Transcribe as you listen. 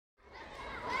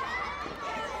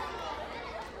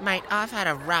Mate, I've had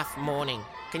a rough morning.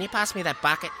 Can you pass me that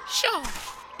bucket? Sure.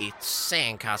 It's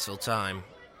sandcastle time.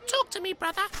 Talk to me,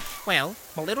 brother. Well,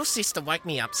 my little sister woke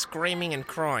me up screaming and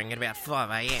crying at about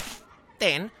 5 a.m.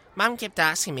 Then, Mum kept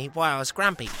asking me why I was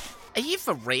grumpy. Are you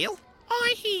for real?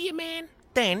 I hear you, man.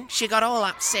 Then, she got all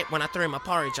upset when I threw my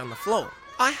porridge on the floor.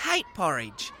 I hate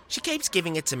porridge. She keeps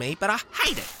giving it to me, but I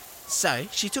hate it. So,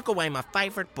 she took away my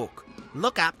favourite book,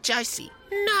 Look Up Josie.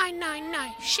 No.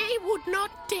 She would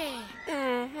not dare.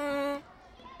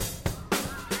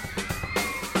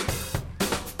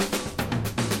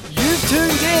 You've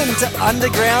tuned in to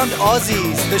Underground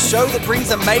Aussies, the show that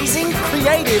brings amazing,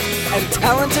 creative and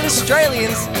talented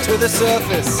Australians to the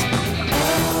surface.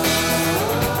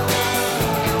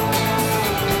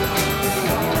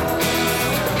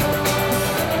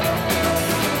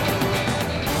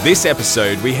 This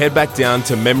episode, we head back down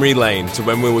to memory lane to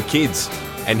when we were kids.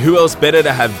 And who else better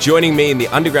to have joining me in the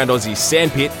Underground Aussie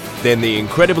sandpit than the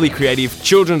incredibly creative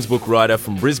children's book writer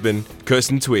from Brisbane,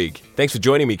 Kirsten Twigg. Thanks for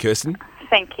joining me, Kirsten.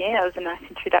 Thank you. That was a nice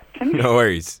introduction. No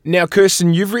worries. Now,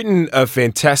 Kirsten, you've written a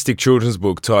fantastic children's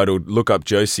book titled Look Up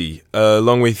Josie,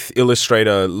 along with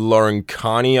illustrator Lauren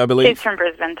Carney, I believe. She's from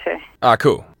Brisbane too. Ah,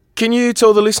 cool. Can you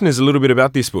tell the listeners a little bit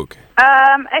about this book?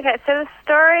 Okay, so the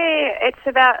story, it's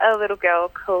about a little girl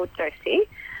called Josie,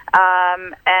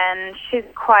 and she's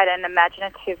quite an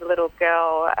imaginative little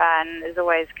girl and is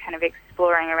always kind of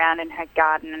exploring around in her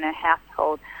garden and her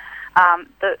household.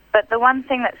 But the one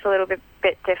thing that's a little bit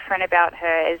different about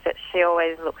her is that she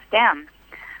always looks down.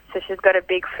 So she's got a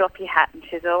big floppy hat and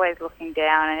she's always looking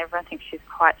down, and everyone thinks she's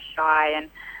quite shy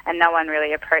and no one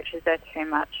really approaches her too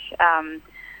much.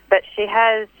 But she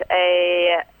has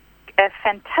a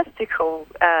fantastical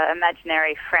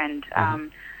imaginary friend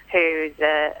who's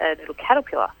a little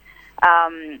caterpillar.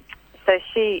 So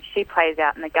she plays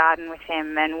out in the garden with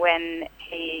him, and when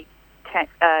he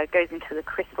goes into the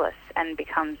chrysalis and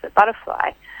becomes a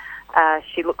butterfly,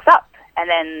 she looks up, and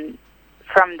then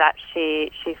from that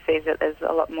she sees that there's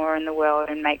a lot more in the world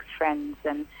and makes friends,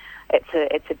 and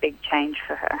it's a big change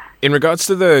for her. In regards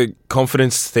to the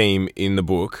confidence theme in the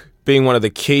book, being one of the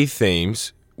key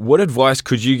themes, what advice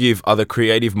could you give other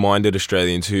creative-minded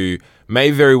Australians who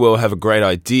may very well have a great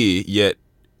idea, yet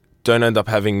don't end up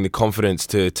having the confidence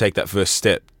to take that first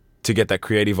step to get that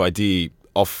creative idea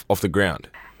off the ground?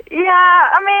 Yeah,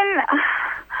 I mean,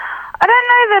 I don't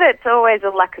know that it's always a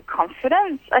lack of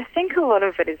confidence. I think a lot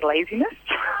of it is laziness.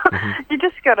 You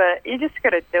just gotta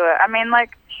do it. I mean,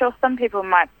 like, sure, some people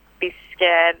might be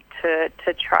scared to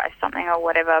try something or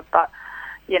whatever, but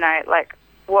you know, like,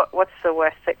 what's the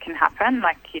worst that can happen?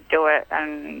 Like, you do it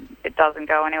and it doesn't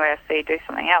go anywhere, so you do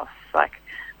something else. Like,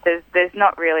 there's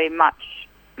not really much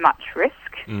risk.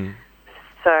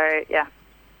 So yeah,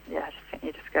 I just think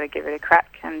you just got to give it a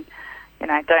crack, and you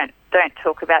know, don't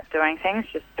talk about doing things,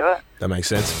 just do it. That makes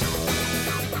sense.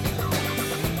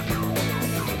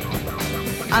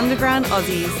 Underground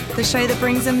Aussies, the show that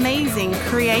brings amazing,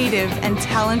 creative and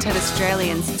talented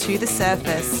Australians to the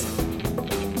surface.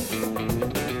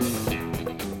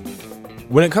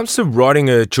 When it comes to writing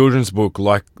a children's book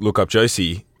like Look Up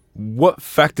Josie, what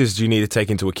factors do you need to take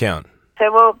into account?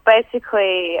 So, well,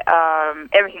 basically,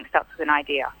 everything starts with an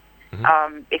idea.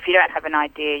 If you don't have an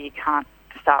idea, you can't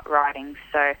start writing.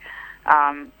 So,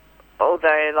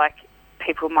 although, like,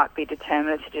 people might be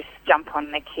determined to just jump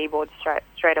on their keyboard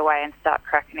straight away and start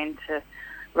cracking into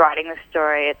writing the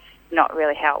story, it's not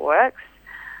really how it works.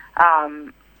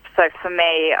 So for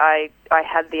me, I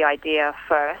had the idea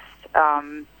first,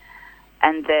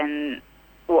 and then,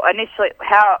 well, I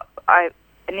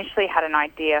initially had an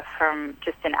idea from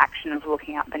just an action of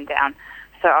looking up and down.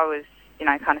 So I was, you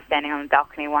know, kind of standing on the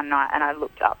balcony one night, and I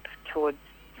looked up towards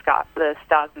the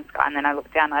stars in the sky, and then I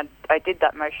looked down. I did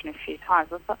that motion a few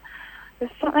times. I thought,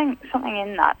 there's something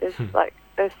in that. There's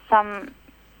some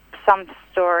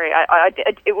story.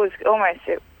 It was almost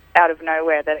out of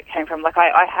nowhere that it came from. Like,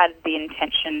 I had the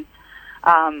intention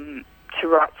to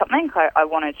write something. I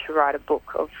wanted to write a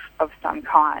book of some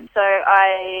kind. So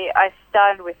I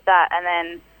started with that, and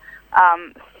then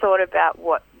thought about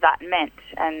what that meant,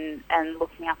 and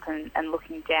looking up and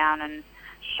looking down, and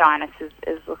shyness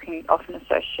is often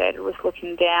associated with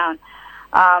looking down.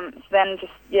 So then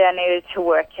just needed to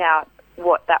work out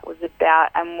what that was about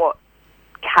and what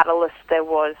catalyst there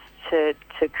was to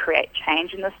create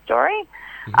change in the story,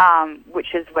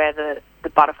 which is where the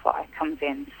butterfly comes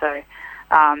in. So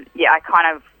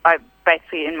I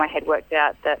basically in my head worked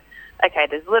out that, okay,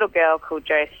 there's a little girl called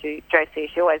Josie.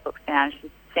 She always looks down.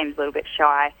 She seems a little bit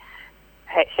shy.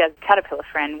 She has a caterpillar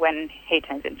friend. When he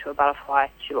turns into a butterfly,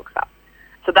 she looks up.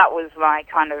 So that was my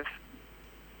kind of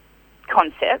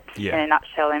concept in a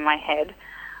nutshell in my head.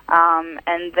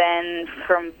 And then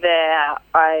from there,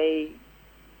 I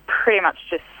pretty much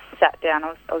just sat down. I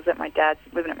was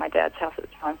living at my dad's house at the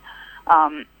time,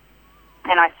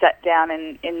 and I sat down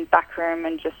in back room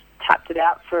and just tapped it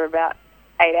out for about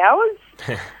 8 hours,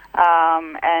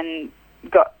 and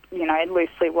got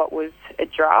loosely what was a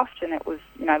draft, and it was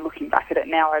looking back at it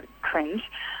now I'd cringe,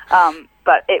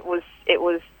 but it was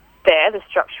there. The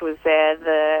structure was there.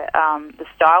 The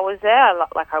style was there.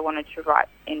 I wanted to write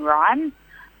in rhyme,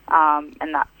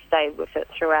 and that stayed with it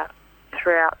throughout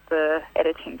the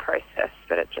editing process.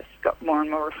 But it just got more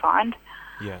and more refined.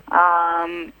 Yeah.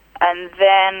 And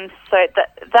then so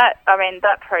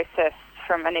that process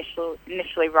from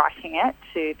initially writing it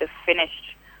to the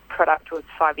finished product was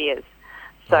 5 years.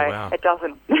 So oh, wow. it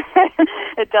doesn't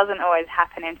it doesn't always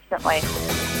happen instantly.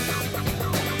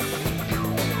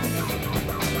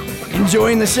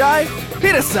 Enjoying the show?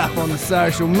 Hit us up on the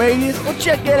social medias or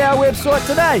check out our website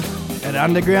today at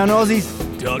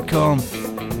undergroundaussies.com.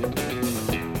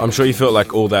 I'm sure you felt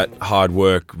like all that hard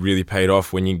work really paid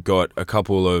off when you got a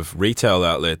couple of retail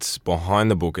outlets behind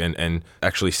the book and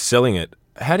actually selling it.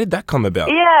 How did that come about?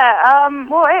 Yeah,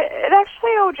 well, it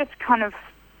actually all just kind of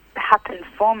happened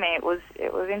for me. It was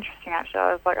interesting, actually.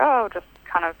 I was like, oh, I'll just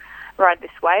kind of ride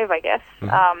this wave, I guess.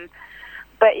 Mm-hmm.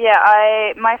 But yeah,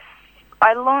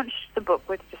 I launched the book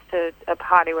with just a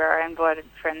party where I invited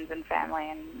friends and family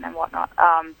and whatnot,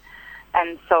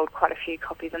 and sold quite a few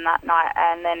copies on that night.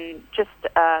 And then just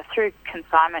through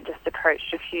consignment, just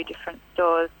approached a few different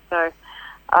stores. So,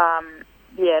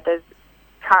 yeah, there's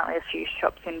currently a few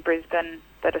shops in Brisbane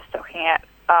that are stocking it.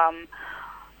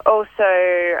 Also,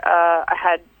 I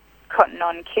had Cotton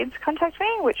On Kids contact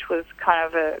me, which was kind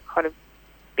of quite a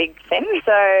big thing.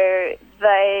 So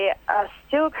they are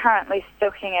still currently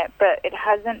stocking it, but it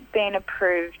hasn't been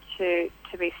approved to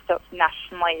be stocked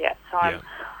nationally yet. So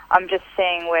I'm just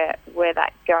seeing where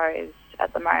that goes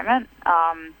at the moment.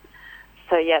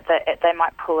 So yeah, they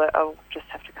might pull it. I'll just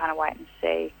have to kind of wait and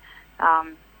see.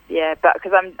 Yeah, but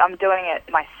because I'm doing it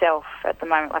myself at the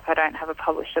moment, like I don't have a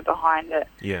publisher behind it.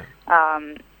 Yeah.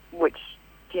 Which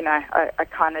I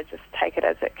kind of just take it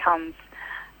as it comes.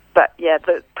 But yeah,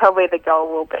 probably the goal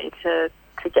will be to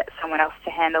get someone else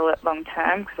to handle it long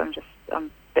term, because I'm a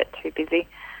bit too busy.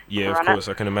 Yeah, of course.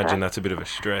 I can imagine that's a bit of a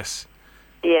stress.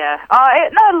 Yeah.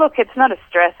 No, look, it's not a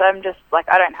stress. I'm just like,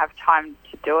 I don't have time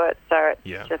to do it, so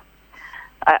it's just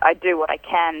I do what I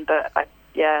can, but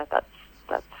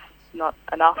that's not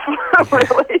enough,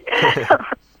 really,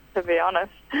 to be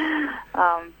honest.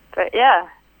 But yeah,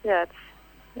 it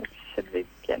should be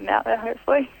getting out there,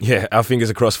 hopefully. Yeah, our fingers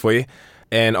are crossed for you.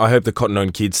 And I hope the Cotton On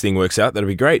Kids thing works out. That'll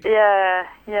be great. Yeah,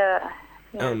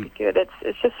 it'll be good.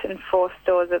 It's just in 4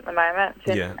 stores at the moment.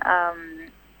 It's in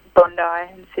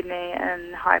Bondi in Sydney,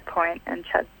 and High Point and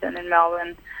Chadstone in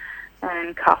Melbourne,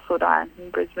 and Castledine in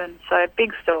Brisbane. So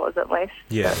big stores at least.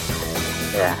 Yeah.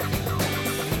 But, yeah.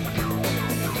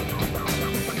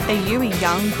 Are you a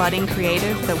young, budding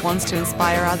creative that wants to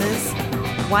inspire others?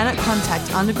 Why not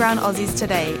contact Underground Aussies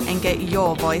today and get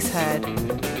your voice heard?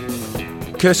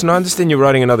 Kirsten, I understand you're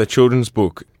writing another children's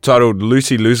book titled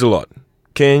Lucy Lose-A-Lot.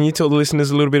 Can you tell the listeners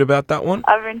a little bit about that one?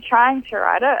 I've been trying to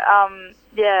write it.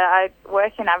 I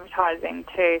work in advertising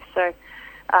too, so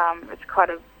it's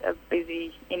quite a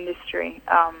busy industry.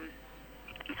 So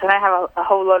I don't have a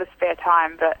whole lot of spare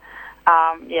time, but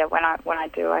when I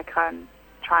do, I can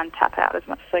try and tap out as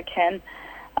much as I can.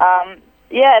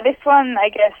 This one, I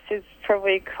guess, is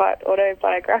probably quite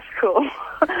autobiographical,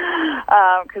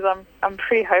 because I'm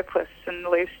pretty hopeless and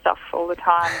lose stuff all the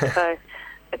time, so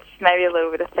it's maybe a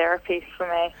little bit of therapy for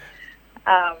me.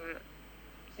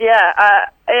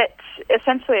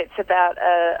 It's about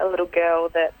a little girl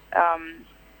that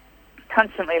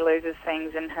constantly loses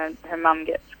things, and her mum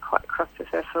gets quite cross with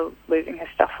her for losing her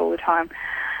stuff all the time.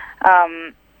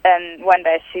 And one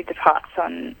day she departs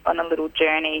on a little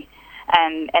journey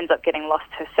and ends up getting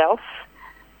lost herself.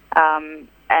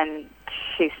 And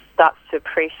she starts to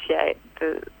appreciate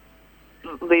the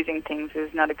losing things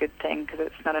is not a good thing, because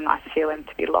it's not a nice feeling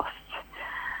to be lost.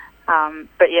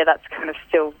 But that's kind of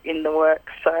still in the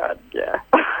works. So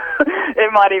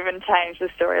it might even change. The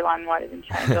storyline might even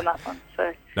change on that one.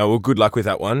 So no, well, good luck with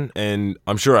that one, and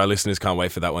I'm sure our listeners can't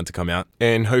wait for that one to come out,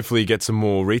 and hopefully get some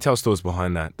more retail stores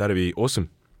behind that. That'd be awesome.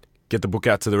 Get the book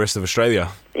out to the rest of Australia.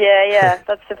 Yeah,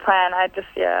 that's the plan. I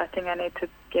think I need to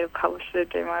get a publisher to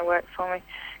do my work for me,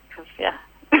 because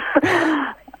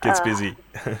gets busy.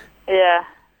 Yeah.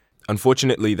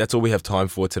 Unfortunately, that's all we have time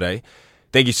for today.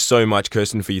 Thank you so much,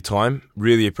 Kirsten, for your time.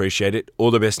 Really appreciate it.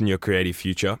 All the best in your creative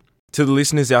future. To the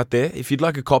listeners out there, if you'd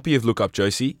like a copy of Look Up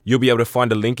Josie, you'll be able to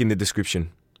find a link in the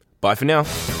description. Bye for now.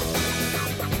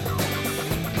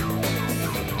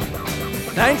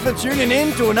 Thanks for tuning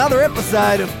in to another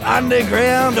episode of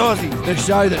Underground Aussies, the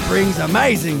show that brings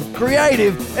amazing,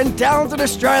 creative, and talented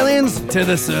Australians to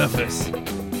the surface.